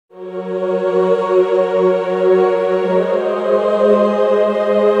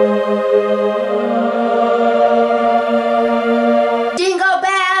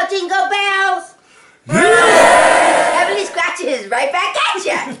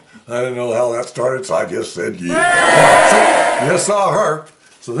I didn't know how that started, so I just said yeah. So, you saw her.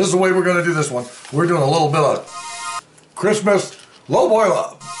 So this is the way we're going to do this one. We're doing a little bit of Christmas Low Boy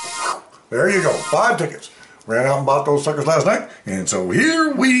Love. There you go. 5 tickets. Ran out and bought those suckers last night. And so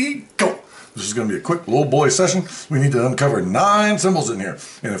here we go. This is going to be a quick little boy session. We need to uncover 9 symbols in here.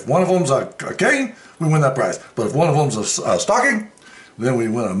 And if one of them's a cane, we win that prize. But if one of them's a stocking, then we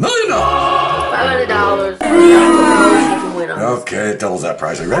win $1 million. $500. Okay, it doubles that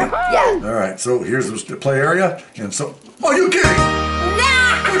prize. Are you ready? Yeah. All right, so here's the play area. And so, oh, you kidding?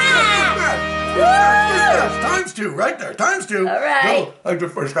 Times 2, right there. Times 2. All right. No, I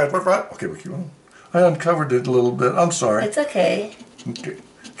did first guy, front. Okay, we keep on. I uncovered it a little bit. I'm sorry. It's okay. Okay,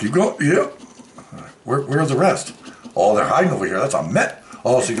 keep going. Yep. Where's the rest? Oh, they're hiding over here. That's a Met.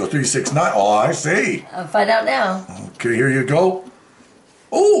 Oh, so you go 3, 6, 9. Oh, I see. I'll find out now. Okay, here you go.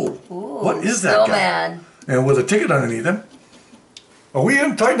 Oh, what is that guy? And with a ticket underneath him. Are we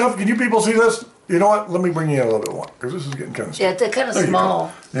in tight enough? Can you people see this? You know what? Let me bring you in a little bit more because this is getting kind of small. Yeah, it's kind of small.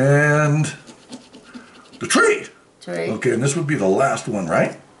 And the tree. Tree. Okay, and this would be the last one,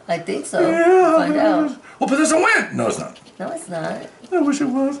 right? I think so. Yeah. We'll find out. Well, but there's a win. No, it's not. No, it's not. I wish it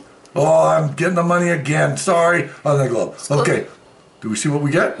was. Oh, I'm getting the money again. Sorry. On the glove. Okay. Do we see what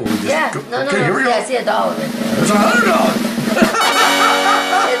we get? Or we just yeah. go? No, Okay, here we go. Yeah, I see $1 right there. There's $100.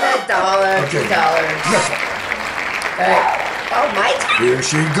 It's $1. Okay. $2. Next one. All right. Oh, my turn. Here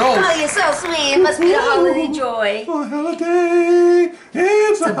she goes. Oh, you're so sweet. It must be the holiday joy. Oh, holiday.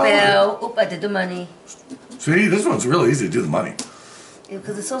 It's a bell. Oop, I did the money. See, this one's really easy to do the money. Yeah,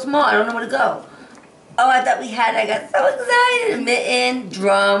 because it's so small. I don't know where to go. Oh, I thought we had. I got so excited. A mitten,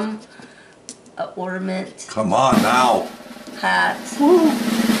 drum, an ornament. Come on now. Hat.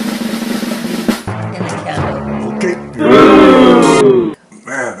 And a candle. Okay.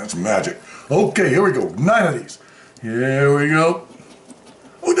 Man, that's magic. Okay, here we go. 9 of these. Here we go.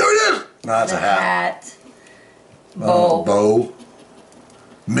 Oh, there it is. Nah, it's a hat. Bow. Bow.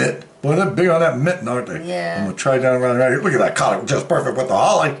 Mitt. Boy, they're big on that mitten, aren't they? Yeah. I'm going to try down around right here. Look at that collar. Just perfect with the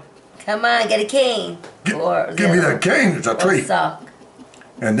holly. Come on, get a cane. Give me that cane. It's a tree. Sock.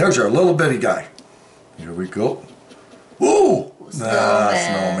 And there's our little bitty guy. Here we go. Ooh.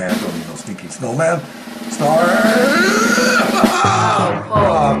 Snowman. Don't need no sneaky snowman. Star.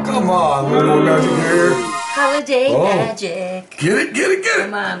 Oh, come on. Little more magic here. Holiday magic. Get it.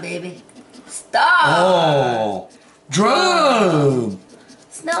 Come on, baby. Star. Oh. Drum.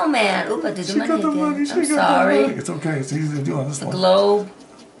 Snowman. Oop, I did the money again. I'm sorry. It's okay. It's easy to do on this one. A globe.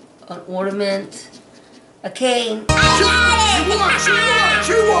 An ornament. A cane. She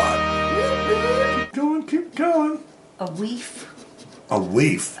won. Keep going. A weef. A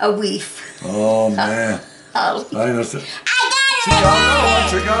weef. A weef. Oh, man. I noticed it. got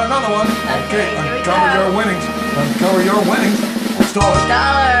She got another one. Okay, here we uncover go. your winnings. Uncover your winnings. Let's do it. $1.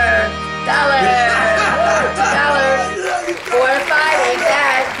 $2. 4 to 5 ain't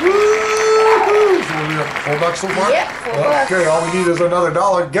bad. Woo-hoo. So we have $4 so far? Yep, $4. Okay, all we need is another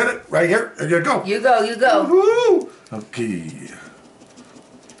 $1. Get it right here. There you go. You go. Woo. Okay.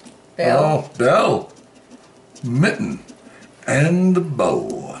 Bell. Oh, bell. Mitten. And the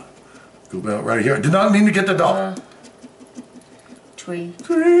bow. Go about right here. Did not mean to get the $1. Tree.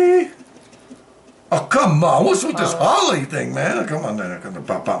 Oh, come on. What's with this holly thing, man? Come on, then. Come on,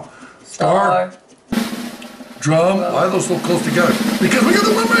 pop. Star. Drum. Why are those so close together? Because we got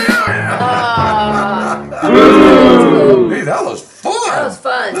the one right here. Hey, that was fun. That was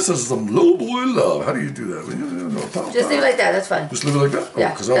fun. This is some low boy love. How do you do that? Just leave it like that. That's fine. Just leave it like that?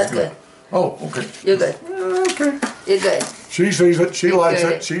 Yeah, that's good. Oh, okay. You're good. Okay. You're good. She sees it. She likes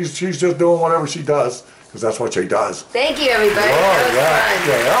good. it. She's just doing whatever she does because that's what she does. Thank you, everybody. That was fun.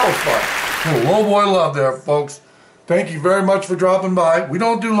 Yeah, that was fun. Low boy love there, folks. Thank you very much for dropping by. We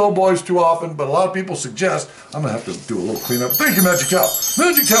don't do low boys too often, but a lot of people suggest. I'm going to have to do a little cleanup. Thank you, Magic Towel.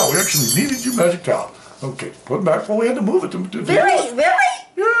 Magic Towel. We actually needed you, Magic Towel. Okay, put it back. Well, we had to move it. Really? Yeah.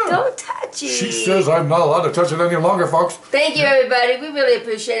 Don't touch it. She says I'm not allowed to touch it any longer, folks. Thank you, everybody. We really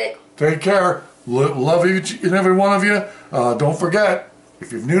appreciate it. Take care. Love each and every one of you. Don't forget,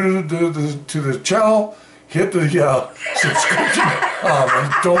 if you're new to the channel, hit the subscription.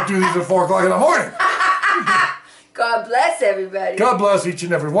 And don't do these at 4 o'clock in the morning. God bless everybody. God bless each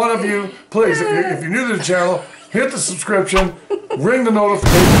and every one of you. Please, if you're new to the channel, hit the subscription, ring the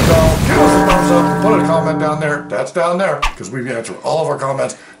notification bell, give us a thumbs up, put a comment down there. That's down there, because we answer all of our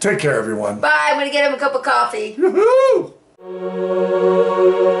comments. Take care, everyone. Bye. I'm going to get him a cup of coffee. Yoo-hoo!